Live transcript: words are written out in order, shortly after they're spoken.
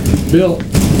Bill,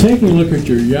 taking a look at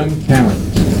your young talent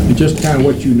and just kind of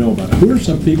what you know about it, who are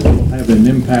some people who have an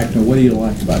impact, and what do you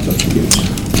like about those kids?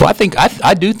 Well,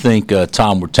 I do think,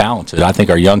 Tom, we're talented. I think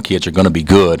our young kids are going to be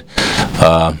good.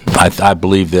 I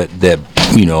believe that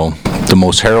the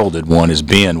most heralded one is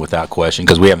Ben, without question,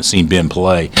 because we haven't seen Ben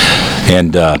play,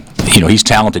 and he's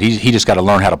talented. He just got to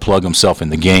learn how to plug himself in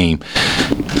the game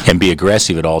and be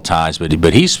aggressive at all times.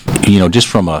 But he's just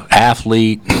from an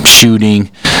athlete,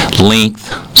 shooting,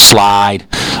 length, slide,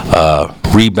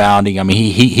 rebounding. I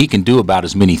mean, he can do about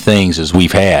as many things as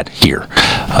we've had here.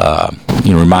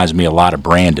 Reminds me a lot of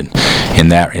Brandon in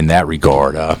that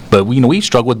regard. But we've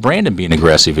struggled with Brandon being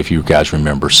aggressive, if you guys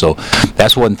remember. So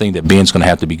that's one thing that Ben's going to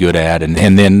have to be good at. And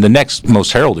then the next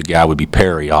most heralded guy would be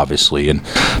Perry, obviously. And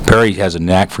Perry has a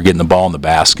knack for getting the ball in the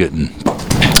basket,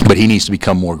 but he needs to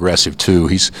become more aggressive too.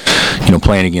 He's,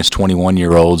 playing against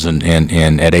 21-year-olds,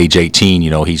 and at age 18,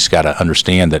 he's got to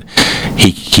understand that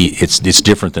it's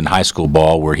different than high school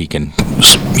ball where he can,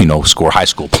 score high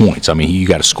school points. I mean, you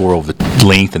got to score over the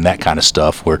length and that kind of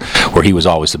stuff where he was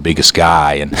always the biggest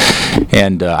guy.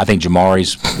 And I think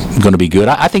Jamari's going to be good.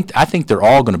 I think they're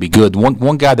all going to be good.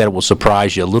 One guy that will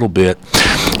surprise you a little bit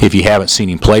if you haven't seen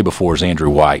him play before is Andrew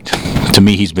White. To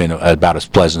me, he's been about as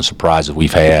pleasant a surprise as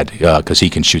we've had because he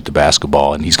can shoot the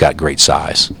basketball and he's got great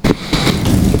size.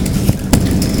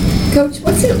 Coach,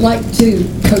 what's it like to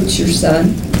coach your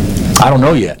son? I don't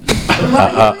know yet.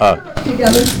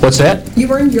 Together. What's that? You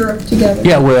were in Europe together.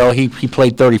 Yeah, well, he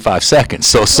played 35 seconds,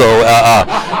 so he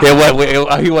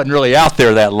wasn't really out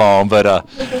there that long. But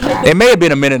it may have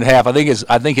been a minute and a half. I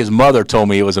think his mother told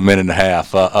me it was a minute and a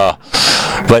half.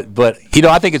 But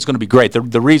I think it's going to be great.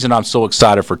 The reason I'm so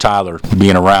excited for Tyler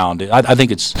being around, I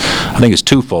think it's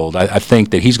twofold. I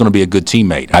think that he's going to be a good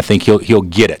teammate. I think he'll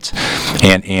get it,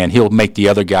 and he'll make the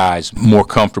other guys more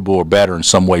comfortable or better in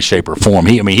some way, shape, or form.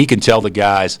 He can tell the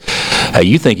guys, hey,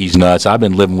 you think he's nuts? I've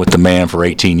been living with the man for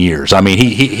 18 years. I mean,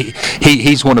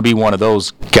 he's going to be one of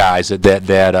those guys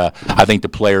that I think the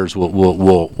players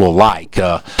will like.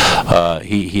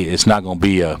 It's not going to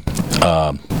be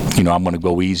I'm going to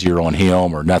go easier on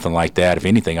him or nothing like that. If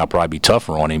anything, I'll probably be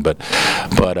tougher on him. But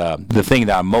the thing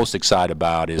that I'm most excited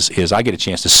about is I get a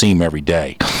chance to see him every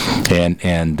day,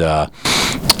 and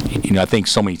I think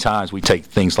so many times we take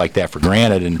things like that for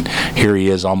granted, and here he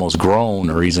is almost grown,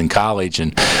 or he's in college,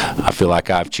 and I feel like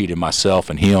I've cheated myself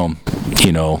and him,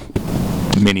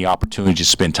 many opportunities to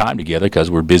spend time together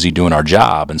because we're busy doing our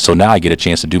job, and so now I get a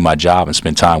chance to do my job and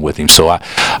spend time with him. So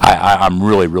I'm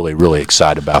really, really, really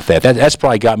excited about that. That's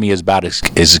probably got me about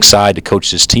as excited to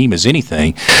coach this team as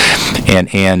anything,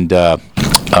 and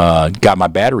got my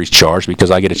batteries charged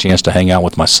because I get a chance to hang out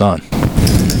with my son.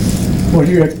 What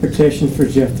are your expectations for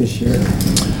Jeff this year?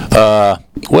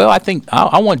 Well, I think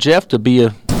I want Jeff to be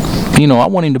I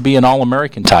want him to be an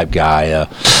All-American type guy.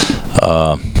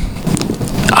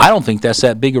 I don't think that's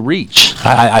that big a reach.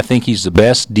 I think he's the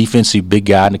best defensive big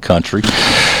guy in the country.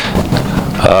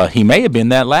 He may have been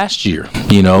that last year.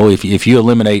 If you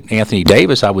eliminate Anthony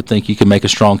Davis, I would think you could make a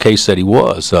strong case that he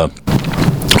was.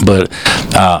 But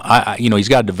he's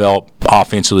got to develop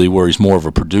offensively where he's more of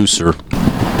a producer.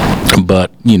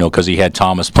 But because he had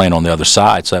Thomas playing on the other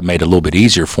side, so that made it a little bit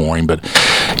easier for him. But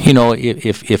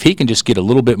if he can just get a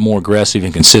little bit more aggressive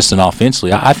and consistent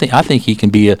offensively, I think he can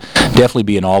definitely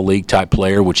be an all-league type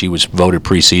player, which he was voted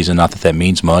preseason. Not that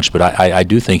means much, but I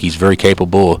do think he's very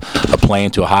capable of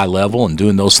playing to a high level and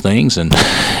doing those things. And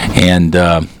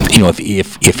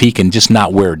if he can just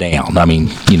not wear down,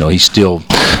 he's still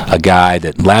a guy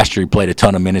that last year he played a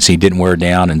ton of minutes, he didn't wear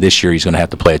down, and this year he's going to have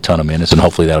to play a ton of minutes, and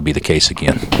hopefully that'll be the case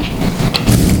again.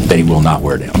 That he will not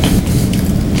wear down.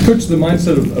 Coach, the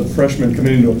mindset of freshmen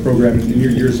coming into a program in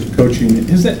your years of coaching,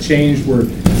 has that changed where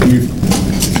you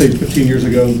say 15 years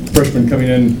ago, freshmen coming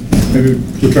in maybe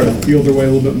would try to feel their way a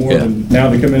little bit more, and now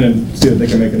they come in and see that they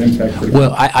can make an impact?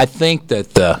 Well, I think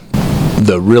that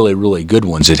the really, really good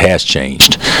ones, it has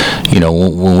changed.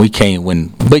 When we came,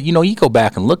 but you go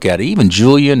back and look at it, even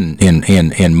Julian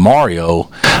and Mario,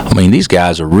 these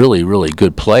guys are really, really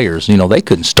good players. They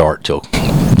couldn't start till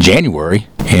January,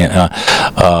 and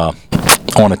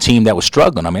on a team that was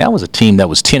struggling. That was a team that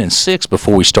was 10-6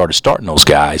 before we starting those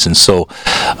guys, and so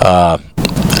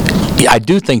I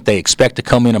do think they expect to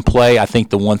come in and play. I think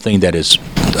the one thing that is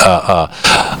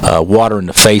water in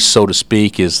the face, so to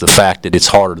speak, is the fact that it's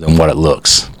harder than what it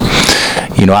looks.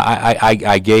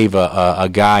 I gave a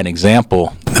guy an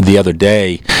example the other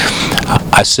day.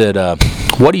 I said,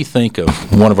 what do you think of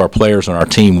one of our players on our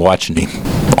team watching him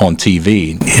on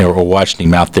TV or watching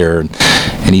him out there?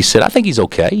 And he said, I think he's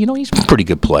okay. He's a pretty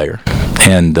good player.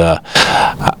 And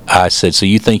I said, so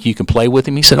you think you can play with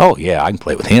him? He said, oh, yeah, I can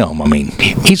play with him. I mean,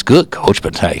 he's good, Coach,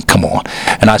 but hey, come on.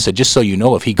 And I said, just so you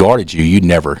know, if he guarded you, you'd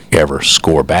never, ever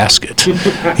score a basket.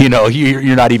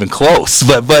 You're not even close.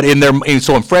 But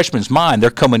so in freshmen's mind,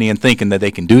 they're coming in thinking that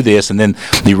they can do this, and then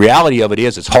the reality of it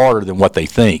is it's harder than what they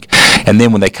think. And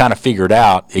then when they kind of figure it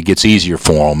out, it gets easier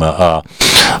for them.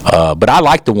 But I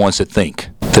like the ones that think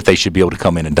that they should be able to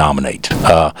come in and dominate,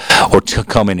 or to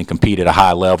come in and compete at a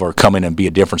high level, or come in and be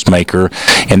a difference maker.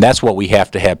 And that's what we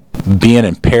have to have. Ben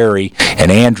and Perry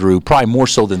and Andrew, probably more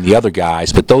so than the other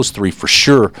guys, but those three for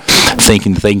sure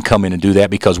thinking that they can come in and do that,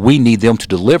 because we need them to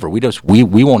deliver.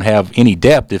 We won't have any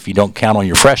depth if you don't count on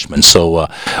your freshmen. So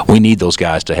we need those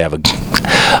guys to have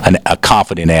a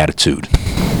confident attitude.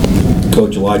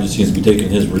 Coach Elijah seems to be taking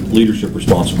his leadership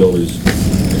responsibilities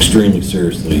extremely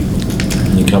seriously.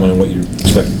 Can you comment on what you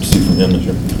expect to see from him this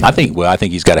year? I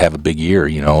think he's got to have a big year.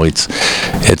 It's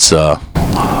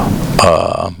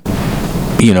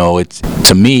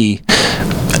to me,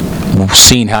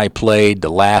 seeing how he played the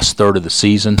last third of the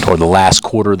season, or the last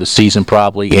quarter of the season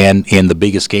probably, and in the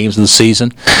biggest games of the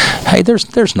season, hey,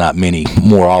 there's not many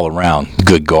more all-around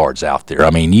good guards out there.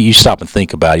 I mean, you stop and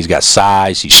think about it. He's got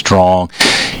size, he's strong,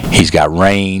 he's got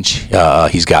range,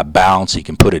 he's got bounce, he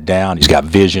can put it down, he's got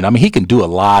vision. I mean, he can do a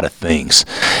lot of things.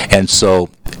 And so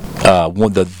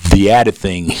the added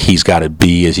thing he's got to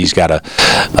be is he's got to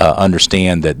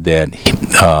understand that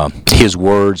his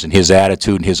words and his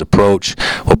attitude and his approach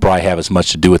will probably have as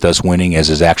much to do with us winning as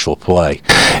his actual play.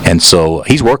 And so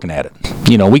he's working at it.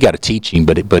 We got to teach him,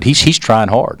 but he's trying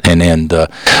hard. And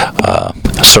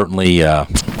certainly, I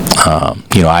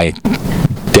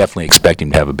definitely expect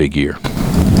him to have a big year.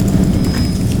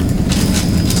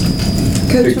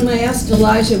 Coach, when I asked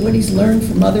Elijah what he's learned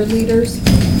from other leaders,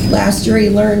 last year he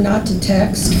learned not to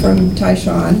text from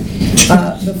Tyshawn.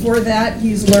 Before that,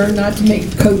 he's learned not to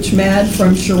make Coach mad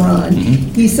from Sharon.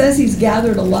 Mm-hmm. He says he's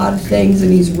gathered a lot of things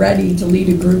and he's ready to lead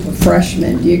a group of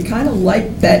freshmen. Do you kind of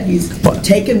like that he's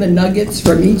taken the nuggets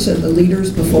from each of the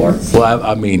leaders before? Well,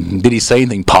 I mean, did he say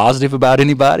anything positive about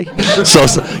anybody? so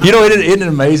isn't it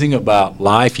amazing about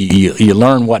life? You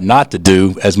learn what not to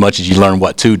do as much as you learn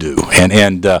what to do.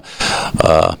 And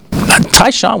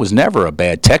Tyshawn was never a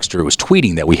bad texter. It was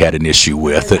tweeting that we had an issue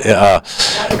with.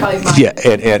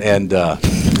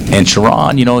 And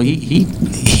Sharon,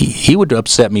 he would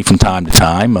upset me from time to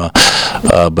time,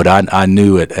 but I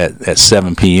knew at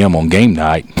 7 p.m. on game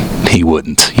night he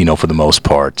wouldn't, for the most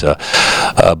part.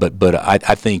 But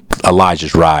I think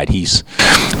Elijah's right.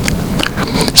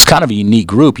 It's kind of a unique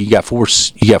group. You got four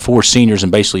seniors,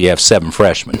 and basically you have 7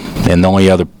 freshmen, and the only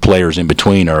other players in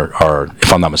between are,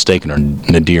 if I'm not mistaken, are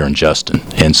Nadir and Justin.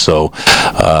 And so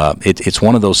it's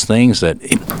one of those things that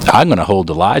I'm going to hold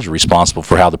Elijah responsible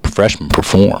for how the freshmen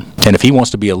perform. And if he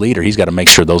wants to be a leader, he's got to make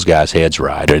sure those guys' heads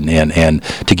right, and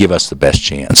to give us the best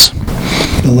chance.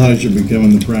 Elijah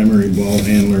becoming the primary ball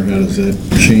handler, how does that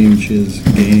change his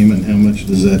game, and how much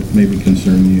does that maybe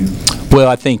concern you? Well,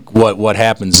 I think what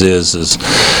happens is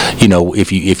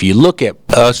if you look at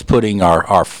us putting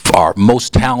our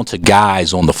most talented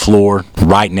guys on the floor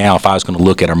right now, if I was going to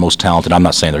look at our most talented, I'm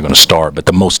not saying they're going to start, but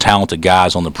the most talented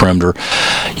guys on the perimeter,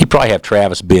 you probably have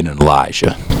Travis, Ben, and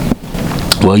Elijah.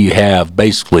 Well, you have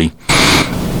basically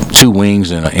 2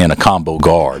 wings and a combo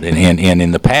guard, and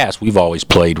in the past we've always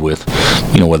played with,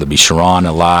 whether it be Sharon,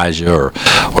 Elijah,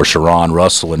 or Sharon,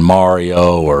 Russell, and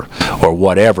Mario, or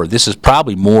whatever. This is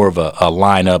probably more of a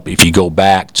lineup if you go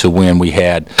back to when we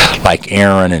had like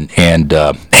Aaron and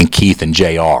Keith and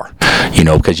JR.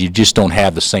 Because you just don't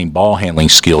have the same ball handling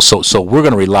skills. So we're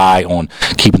going to rely on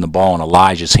keeping the ball in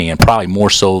Elijah's hand, probably more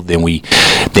so than we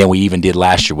even did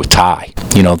last year with Ty.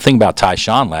 The thing about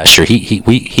Tyshawn last year,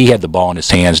 he had the ball in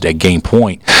his hands at game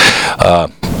point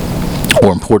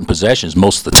or important possessions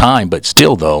most of the time, but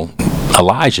still though,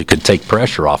 Elijah could take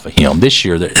pressure off of him. This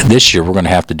year we're going to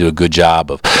have to do a good job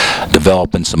of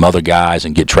developing some other guys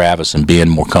and get Travis and Ben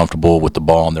more comfortable with the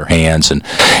ball in their hands, and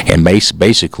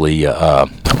basically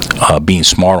being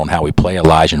smart on how we play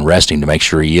Elijah and resting to make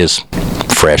sure he is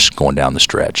fresh going down the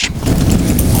stretch.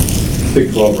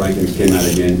 Big 12 rankings came out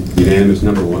again. Unanimous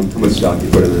number 1. How much stock you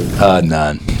put in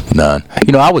that? None.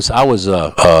 I was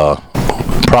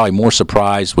probably more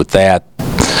surprised with that,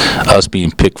 us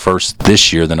being picked first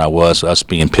this year, than I was us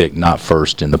being picked not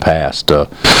first in the past,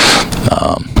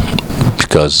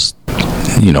 because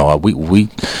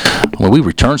we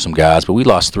returned some guys, but we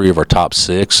lost 3 of our top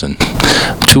 6, and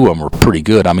 2 of them were pretty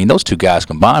good. I mean, those 2 guys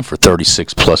combined for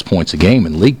 36 plus points a game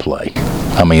in league play.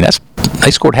 I mean,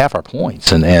 they scored half our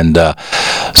points, and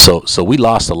so we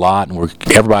lost a lot, and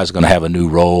everybody's going to have a new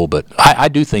role. But I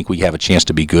do think we have a chance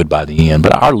to be good by the end.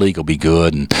 But our league will be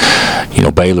good, and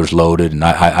Baylor's loaded, and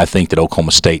I think that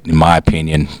Oklahoma State, in my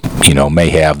opinion,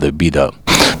 may be the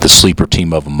sleeper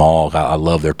team of them all. I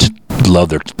love their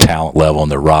talent level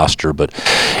and their roster, but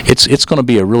it's going to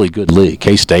be a really good league.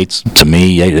 K-State's, to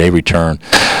me, they return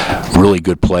really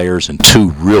good players and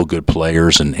two real good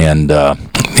players, and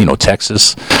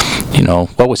Texas,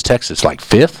 what was Texas, like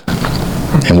 5th?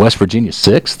 And West Virginia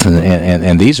 6th,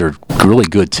 and these are really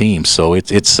good teams. So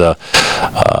it's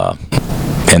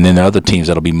and then the other teams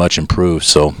that'll be much improved.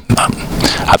 So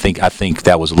I think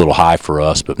that was a little high for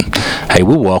us, but hey,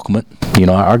 we'll welcome it.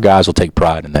 Our guys will take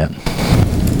pride in that.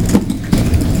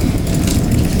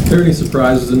 Are there any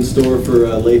surprises in store for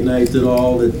late night at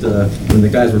all that when the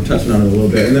guys were touching on it a little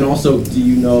bit? And then also, do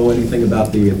you know anything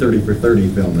about the 30 for 30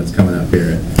 film that's coming up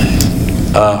here?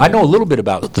 I know a little bit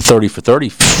about the 30 for 30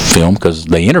 film because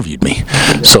they interviewed me.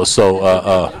 So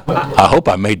I hope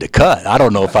I made the cut. I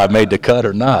don't know if I made the cut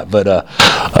or not, but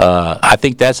I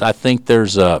think that's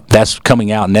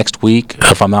coming out next week,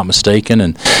 if I'm not mistaken,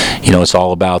 and it's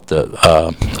all about the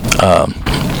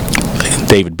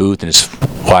David Booth and his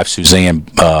wife Suzanne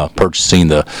purchasing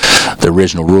the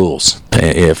original rules,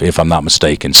 if I'm not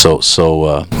mistaken. So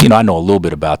I know a little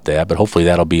bit about that, but hopefully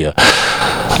that'll be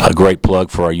a great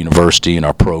plug for our university and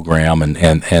our program, and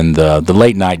the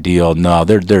late night deal. No, I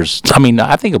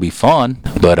think it'll be fun,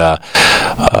 but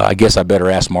I guess I better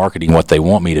ask marketing what they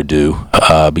want me to do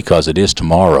because it is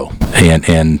tomorrow,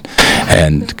 and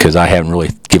because I haven't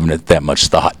really given it that much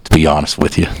thought, to be honest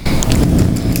with you.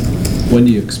 When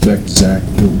do you expect Zach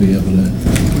will be able to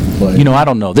play? I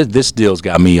don't know. This deal's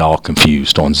got me all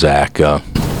confused on Zach.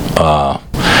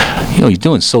 He's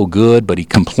doing so good, but he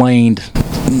complained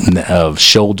of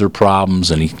shoulder problems,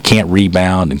 and he can't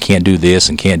rebound and can't do this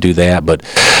and can't do that. But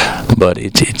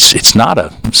it's not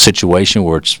a situation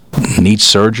where it needs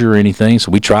surgery or anything. So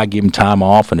we tried giving him time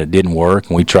off, and it didn't work.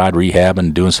 And we tried rehabbing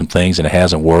and doing some things, and it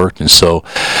hasn't worked. And so,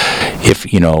 if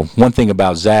one thing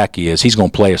about Zach is he's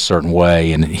going to play a certain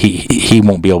way, and he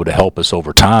won't be able to help us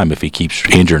over time if he keeps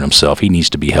injuring himself. He needs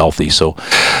to be healthy. So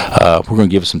we're going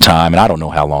to give it some time, and I don't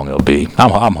know how long it'll be.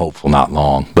 I'm hopeful not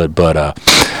long, but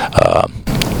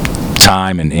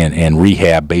time and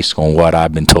rehab, based on what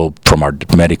I've been told from our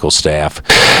medical staff,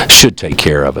 should take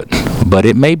care of it. But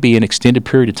it may be an extended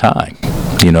period of time.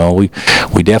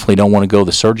 We definitely don't want to go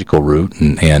the surgical route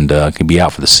and can be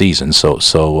out for the season.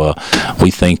 So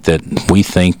we think,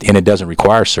 and it doesn't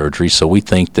require surgery. So we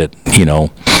think that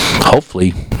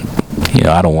hopefully,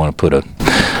 I don't want to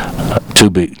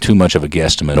put too much of a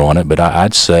guesstimate on it, but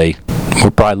I'd say we're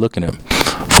probably looking at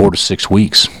 4 to 6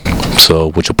 weeks.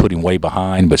 So, which will put him way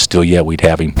behind, but still, we'd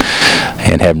have him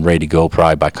ready to go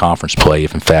probably by conference play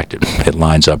if, in fact, it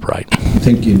lines up right. You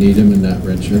think you need him in that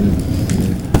red shirt?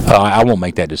 I won't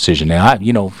make that decision now.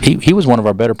 He was one of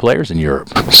our better players in Europe,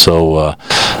 so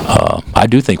I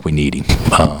do think we need him.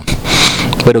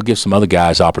 But it'll give some other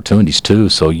guys opportunities too.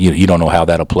 So you don't know how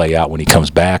that'll play out when he comes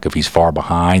back. If he's far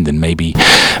behind, then maybe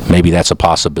that's a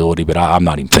possibility. But I'm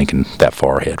not even thinking that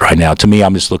far ahead right now. To me,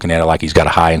 I'm just looking at it like he's got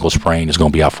a high ankle sprain. He's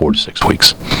going to be out 4 to 6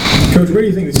 weeks. Coach, where do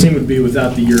you think this team would be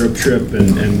without the Europe trip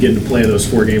and getting to play those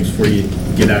 4 games before you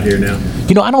get out here now?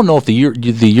 I don't know if the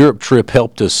Europe trip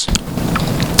helped us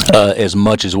as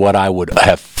much as what I would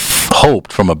have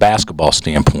hoped from a basketball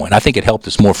standpoint. I think it helped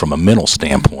us more from a mental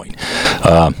standpoint.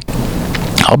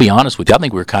 I'll be honest with you, I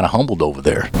think we were kind of humbled over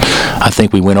there. I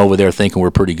think we went over there thinking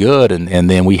we're pretty good, and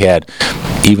then we had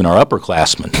even our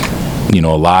upperclassmen,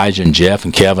 Elijah and Jeff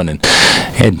and Kevin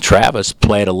and Travis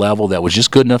play at a level that was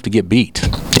just good enough to get beat.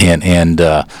 And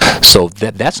so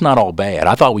that's not all bad.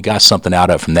 I thought we got something out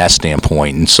of it from that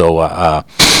standpoint. And so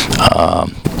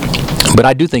but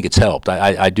I do think it's helped.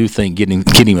 I do think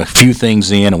getting a few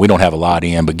things in, and we don't have a lot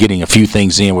in, but getting a few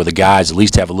things in where the guys at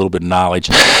least have a little bit of knowledge,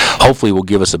 hopefully will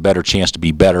give us a better chance to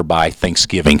be better by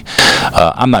Thanksgiving.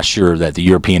 I'm not sure that the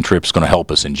European trip is going to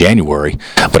help us in January,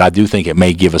 but I do think it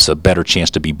may give us a better chance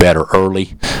to be better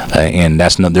early, and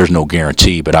there's no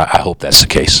guarantee, but I hope that's the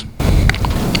case.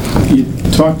 You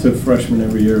talk to freshmen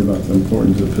every year about the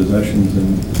importance of possessions,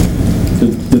 and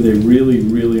do they really,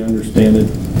 really understand it?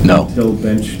 No. Until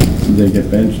bench, do they get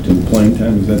benched in playing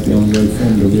time? Is that the only way for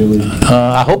them to really?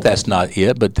 I hope that's not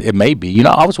it, but it may be.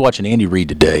 I was watching Andy Reid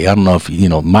today. I don't know if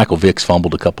Michael Vick's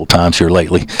fumbled a couple of times here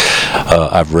lately.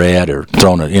 I've read or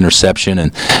thrown an interception,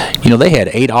 and they had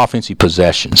 8 offensive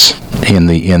possessions in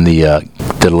the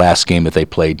the last game that they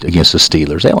played against the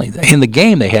Steelers. In the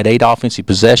game, they had 8 offensive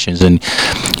possessions, and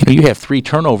you have 3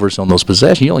 turnovers on those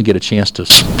possessions. You only get a chance to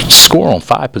score on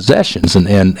 5 possessions,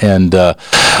 and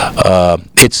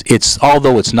it's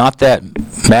although it's not that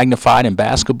magnified in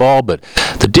basketball, but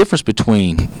the difference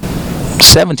between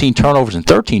 17 turnovers and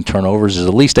 13 turnovers is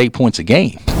at least 8 points a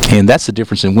game, and that's the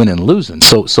difference in winning and losing.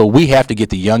 So we have to get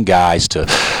the young guys to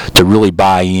really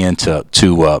buy into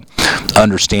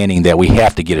understanding that we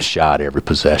have to get a shot every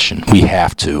possession. We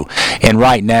have to. And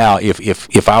right now,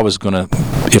 if I were going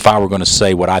to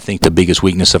say what I think the biggest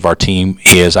weakness of our team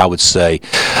is, I would say,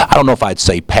 I don't know if I'd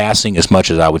say passing as much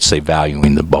as I would say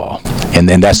valuing the ball, and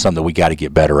then that's something we got to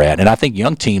get better at. And I think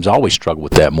young teams always struggle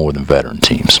with that more than veteran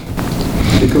teams.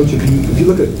 Hey, Coach, if you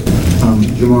look at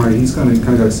Jamari, he's kind of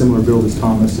got a similar build as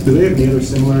Thomas. Do they have any other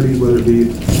similarities, whether it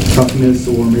be toughness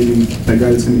or maybe that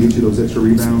guy that's going to get you those extra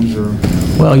rebounds? Or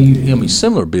well,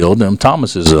 similar build.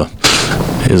 Thomas is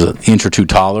an inch or two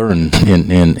taller and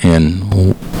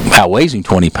outweighs him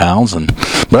 20 pounds,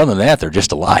 but other than that, they're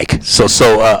just alike.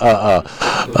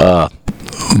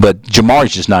 But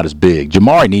Jamari's just not as big.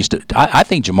 Jamari needs to. I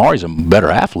think Jamari's a better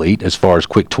athlete as far as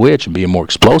quick twitch and being more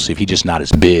explosive. He's just not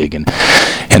as big. And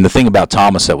the thing about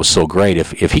Thomas that was so great,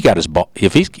 if he got his ball,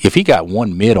 if he got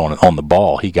one mid on the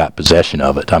ball, he got possession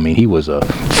of it. I mean, he was a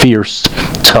fierce,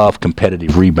 tough,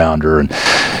 competitive rebounder, and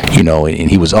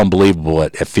he was unbelievable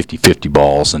at 50-50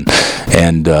 balls. And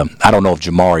I don't know if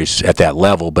Jamari's at that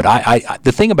level, but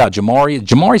the thing about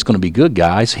Jamari's going to be good,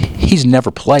 guys. He's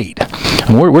never played.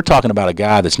 And we're talking about a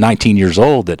guy that's 19 years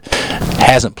old that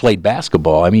hasn't played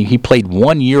basketball. I mean, he played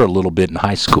 1 year a little bit in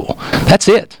high school. That's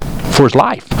it for his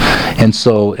life. And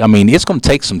so, I mean, it's going to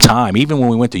take some time. Even when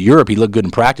we went to Europe, he looked good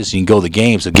in practice. He can go to the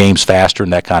game's faster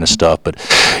and that kind of stuff. But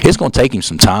it's going to take him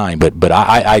some time. But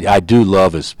I do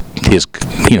love his he's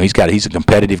a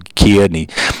competitive kid,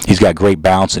 and he's got great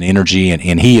bounce and energy,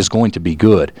 and he is going to be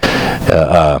good.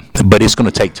 But it's going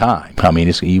to take time. I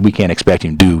mean, we can't expect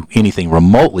him to do anything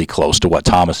remotely close to what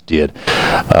Thomas did,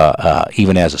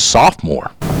 even as a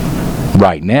sophomore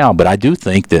right now. But I do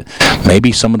think that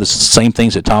maybe some of the same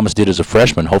things that Thomas did as a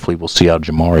freshman, hopefully we'll see out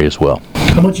of Jamari as well.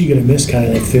 How much are you going to miss kind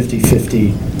of that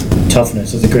 50-50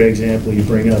 toughness? That's a great example you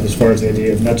bring up as far as the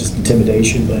idea of not just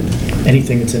intimidation, but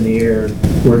anything that's in the air,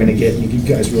 we're going to get. You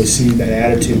guys really see that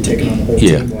attitude taking on the whole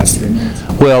team the last 3 months.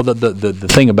 Well, the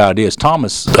thing about it is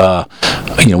Thomas,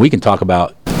 we can talk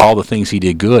about all the things he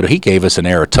did good. He gave us an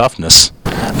air of toughness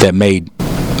that made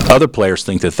other players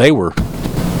think that they were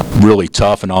really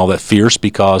tough and all that fierce,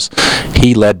 because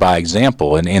he led by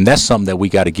example, and that's something that we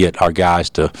got to get our guys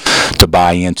to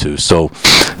buy into. So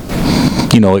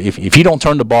if you don't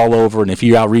turn the ball over, and if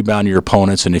you out-rebound your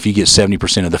opponents, and if you get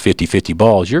 70% of the 50-50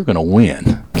 balls, you're going to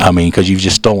win. I mean, because you've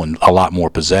just stolen a lot more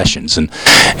possessions, and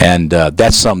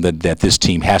that's something that this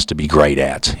team has to be great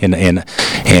at.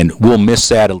 And we'll miss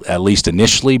that at least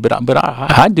initially, but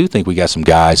I do think we got some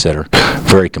guys that are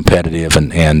very competitive,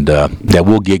 and that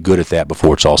will get good at that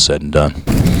before it's all said and done.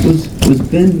 Was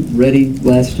Ben ready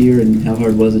last year, and how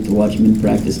hard was it to watch him in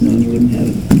practice, knowing you wouldn't have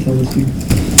it until this year?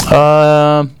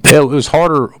 It was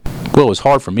harder. Well, it was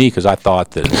hard for me because I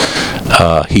thought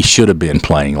that he should have been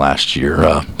playing last year.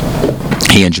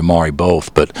 He and Jamari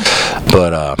both, but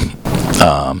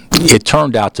it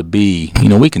turned out to be,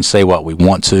 we can say what we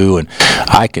want to, and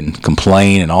I can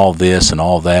complain and all this and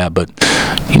all that, but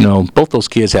both those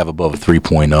kids have above a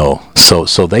 3.0,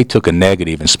 so they took a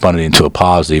negative and spun it into a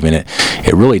positive, and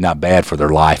it really not bad for their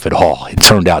life at all. It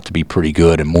turned out to be pretty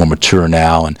good and more mature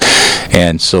now,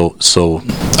 and so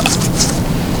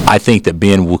I think that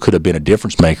Ben could have been a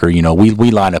difference maker.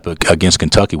 We line up against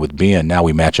Kentucky with Ben. Now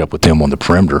we match up with them on the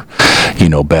perimeter,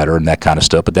 better and that kind of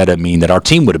stuff. But that doesn't mean that our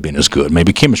team would have been as good.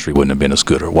 Maybe chemistry wouldn't have been as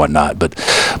good or whatnot. But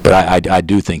I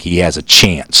do think he has a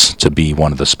chance to be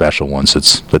one of the special ones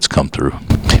that's come through.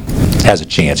 Has a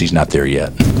chance. He's not there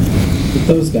yet. With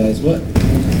those guys,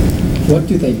 what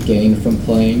do they gain from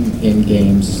playing in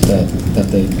games that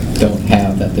they don't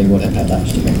have that they would have had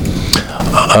last year?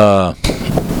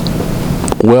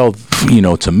 Well,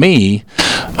 to me,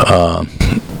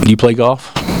 you play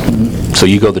golf? Mm-hmm. So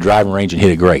you go to the driving range and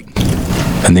hit it great.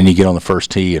 And then you get on the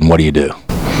first tee, and what do?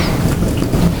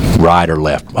 Right or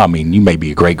left? I mean, you may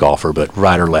be a great golfer, but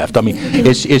right or left? I mean,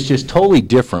 it's just totally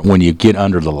different when you get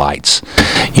under the lights.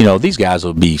 These guys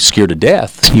will be scared to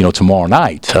death, tomorrow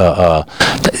night.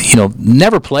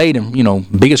 Never played in,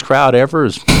 biggest crowd ever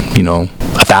is,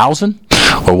 1,000.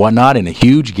 or whatnot in a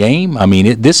huge game. I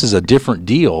mean, this is a different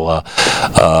deal.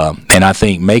 And I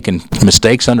think making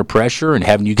mistakes under pressure and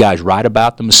having you guys write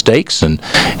about the mistakes and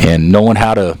knowing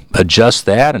how to adjust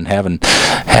that and having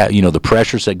the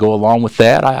pressures that go along with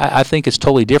that, I think it's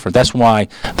totally different. That's why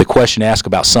the question asked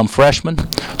about some freshmen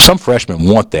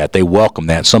want that. They welcome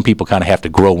that. Some people kind of have to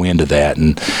grow into that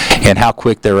and how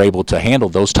quick they're able to handle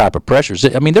those type of pressures.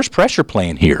 I mean, there's pressure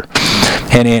playing here.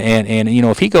 And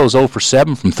if he goes 0 for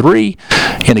 7 from 3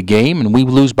 in a game and we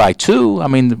lose by 2, I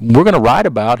mean, we're going to write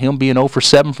about him being 0 for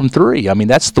 7 from 3. I mean,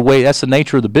 that's the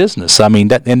nature of the business. I mean,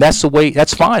 that's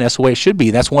fine. That's the way it should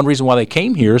be. That's one reason why they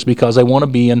came here is because they want to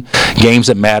be in games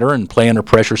that matter and play under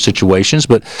pressure situations.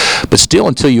 But still,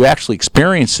 until you actually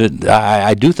experience it,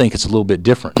 I do think it's a little bit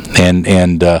different.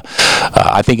 And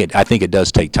I think it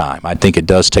does take time. I think it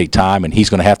does take time, and he's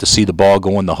going to have to see the ball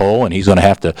go in the hole, and he's going to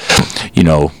have to,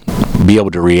 be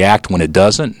able to react when it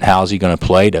doesn't. How is he going to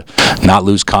play to not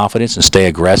lose confidence and stay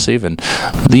aggressive? And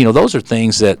those are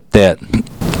things that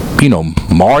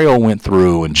Mario went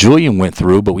through and Julian went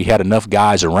through, but we had enough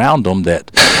guys around them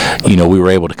that we were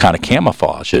able to kind of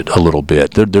camouflage it a little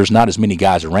bit. There's not as many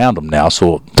guys around him now,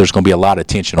 so there's going to be a lot of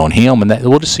attention on him, and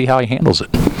we'll just see how he handles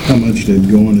it. How much did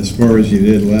going as far as you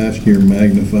did last year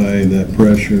magnify that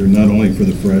pressure, not only for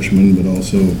the freshmen, but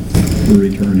also the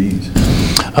returnees?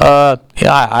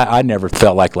 I never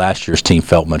felt like last year's team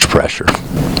felt much pressure.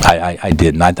 I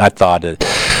didn't. I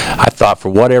thought for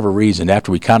whatever reason,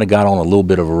 after we kind of got on a little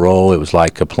bit of a roll, it was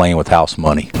like playing with house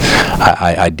money.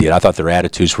 I did. I thought their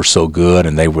attitudes were so good,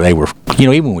 and they were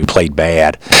even when we played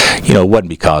bad, it wasn't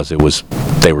because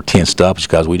they were tensed up, it's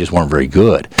because we just weren't very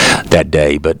good that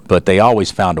day. But they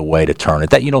always found a way to turn it.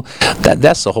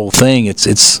 That's the whole thing.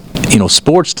 It's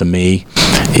sports to me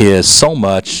is so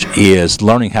much is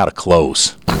learning how to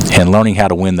close and learning how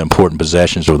to win the important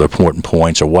possessions or the important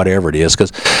points or whatever it is,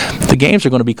 because the games are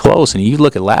going to be close. And you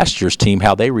look at last year's team,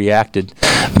 how they reacted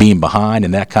being behind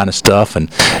and that kind of stuff.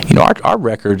 And our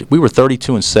record, we were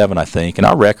 32-7, I think, and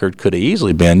our record could have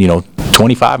easily been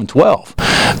 25-12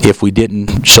 if we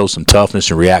didn't show some toughness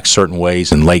and react certain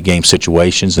ways in late game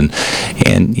situations. And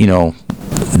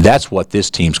that's what this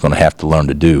team's going to have to learn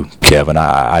to do, Kevin.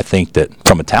 I think that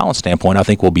from a talent standpoint, I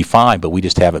think we'll be fine, but we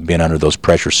just haven't been under those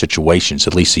pressure situations,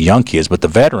 at least the young kids. But the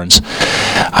veterans,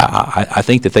 I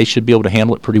think that they should be able to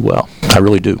handle it pretty well. I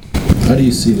really do. How do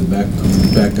you see the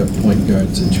backup point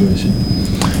guard situation?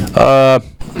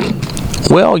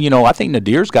 Well, I think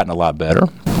Nadir's gotten a lot better.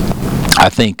 I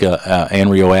think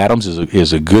Anrio Adams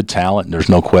is a good talent, and there's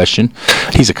no question.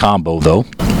 He's a combo, though.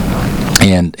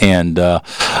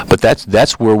 But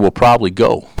that's where we'll probably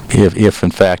go if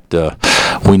in fact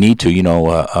we need to.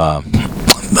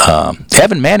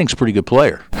 Evan Manning's a pretty good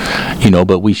player,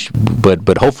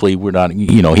 but hopefully we're not.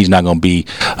 He's not going to be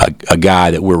a guy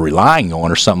that we're relying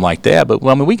on or something like that. But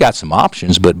we got some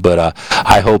options. But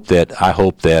I hope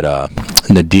that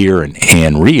Nadir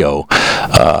and Rio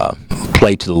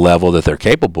play to the level that they're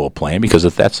capable of playing, because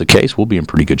if that's the case, we'll be in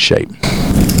pretty good shape.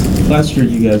 Last year,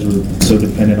 you guys were so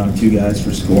dependent on 2 guys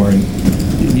for scoring.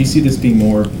 Do you see this being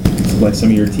more like some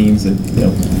of your teams that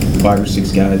 5 or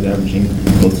 6 guys averaging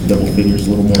close to double figures,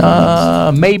 a little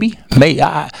more? Maybe.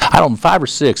 I don't. 5 or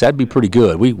 6. That'd be pretty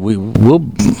good. We'll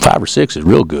 5 or 6 is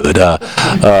real good.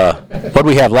 What did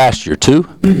we have last year? 2.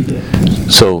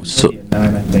 So 9,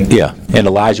 I think. Yeah, and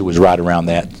Elijah was right around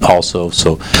that also.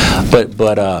 So, but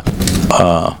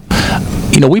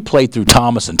we played through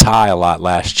Thomas and Ty a lot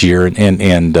last year,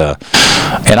 and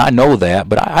I know that,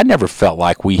 but I never felt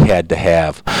like we had to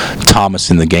have Thomas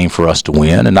in the game for us to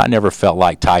win, and I never felt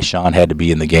like Tyshawn had to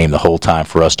be in the game the whole time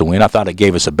for us to win. I thought it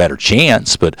gave us a better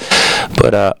chance, but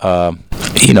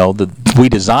we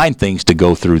designed things to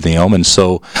go through them, and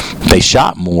so they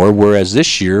shot more, whereas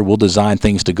this year we'll design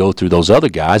things to go through those other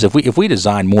guys. If we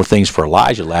designed more things for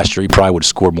Elijah last year, he probably would have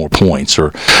scored more points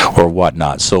or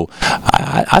whatnot. So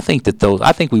I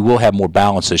think we will have more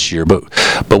balance this year,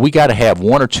 but we got to have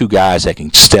 1 or 2 guys that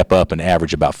can step up and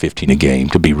average about 15 a game,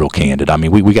 to be real candid. I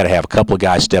mean, we got to have a couple of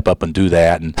guys step up and do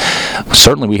that, and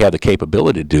certainly we have the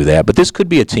capability to do that, but this could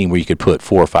be a team where you could put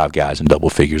 4 or 5 guys in double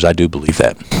figures. I do believe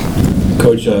that.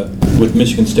 Coach, with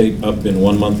Michigan State up in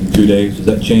 1 month and 2 days, does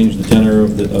that change the tenor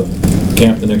of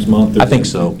camp the next month? I think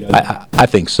so. I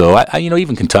think so.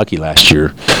 Even Kentucky last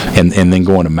year, and then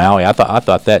going to Maui, I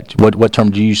thought that. What term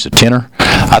did you use? The tenor?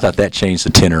 I thought that changed the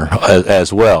tenor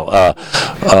as well.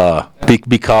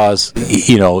 Because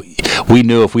we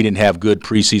knew if we didn't have good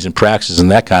preseason practices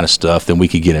and that kind of stuff, then we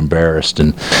could get embarrassed.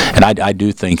 And I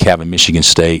do think having Michigan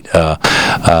State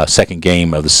second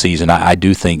game of the season, I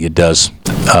do think it does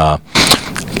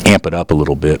amp it up a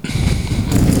little bit.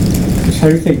 How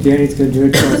do you think Danny's going to do it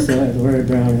against Larry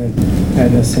Brown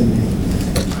at SMU?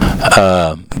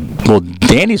 Well,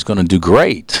 Danny's going to do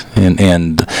great, and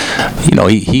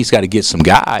he's got to get some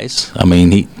guys. I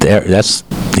mean, he's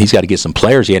got to get some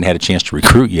players. He hadn't had a chance to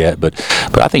recruit yet, but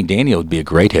I think Danny would be a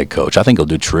great head coach. I think he'll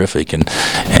do terrific, and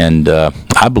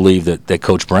I believe that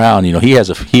Coach Brown, he has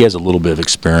a little bit of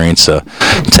experience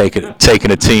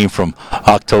taking a team from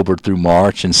October through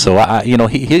March, and so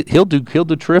he'll do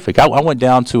terrific. I went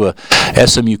down to a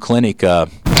SMU clinic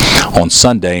on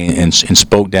Sunday and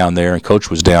spoke down there, and Coach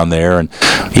was down there, and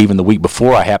even the week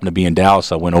before I happened to be in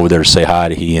Dallas, I went over there to say hi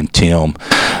to he and Tim,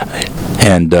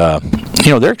 and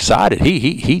they're excited.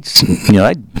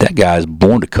 That guy's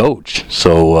born to coach,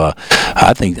 so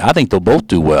I think they'll both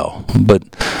do well, but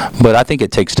I think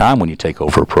it takes time when you take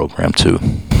over a program too.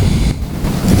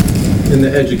 In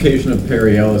the education of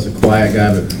Perry Ellis, a quiet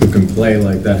guy who can play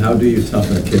like that, how do you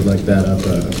toughen a kid like that up?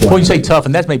 Well, you say tough,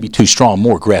 and that may be too strong,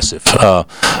 more aggressive.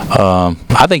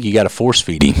 I think you got to force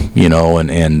feed him,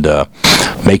 and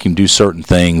make him do certain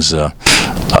things.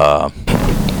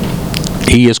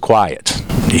 He is quiet,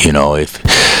 if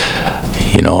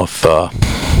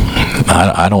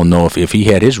I don't know if he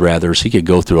had his rathers, he could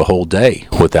go through a whole day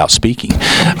without speaking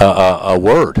a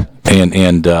word.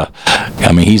 And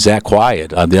I mean, he's that quiet.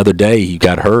 The other day he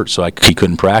got hurt, so he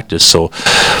couldn't practice. So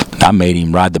I made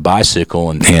him ride the bicycle,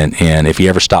 and if he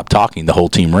ever stopped talking, the whole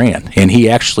team ran. And he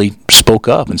actually spoke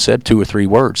up and said 2 or 3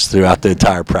 words throughout the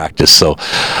entire practice. So,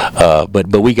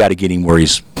 but we got to get him where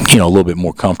he's a little bit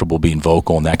more comfortable being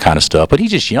vocal and that kind of stuff. But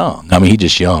he's just young. I mean, he's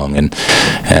just young,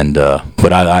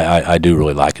 but I do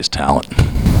really like his talent.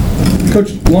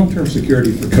 Coach, long-term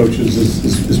security for coaches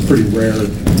is pretty rare.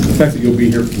 The fact that you'll be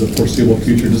here for the foreseeable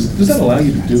future, does that allow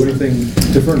you to do anything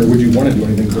different, or would you want to do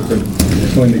anything different,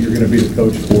 knowing that you're going to be the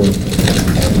coach for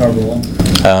however long?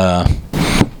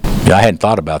 I hadn't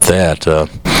thought about that.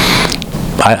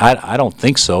 I don't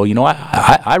think so.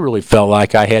 I really felt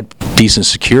like I had decent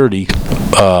security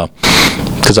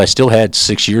because I still had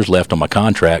 6 years left on my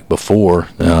contract before.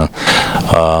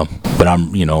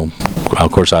 But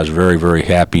of course, I was very, very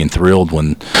happy and thrilled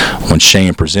when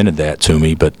Shane presented that to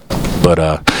me. But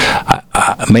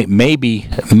maybe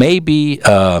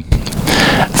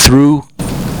through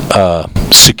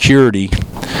security,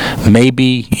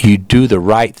 maybe you do the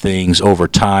right things over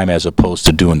time as opposed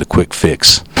to doing the quick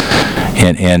fix.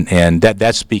 And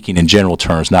that's speaking in general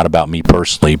terms, not about me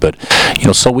personally, but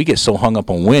so we get so hung up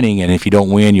on winning, and if you don't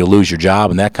win, you'll lose your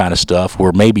job and that kind of stuff,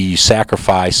 where maybe you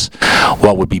sacrifice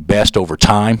what would be best over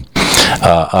time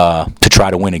to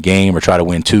try to win a game, or try to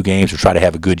win 2 games, or try to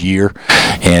have a good year.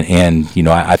 And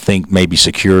I think maybe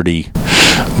security,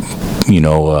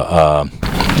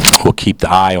 will keep the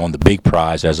eye on the big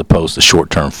prize as opposed to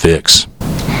short-term fix,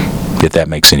 if that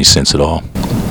makes any sense at all.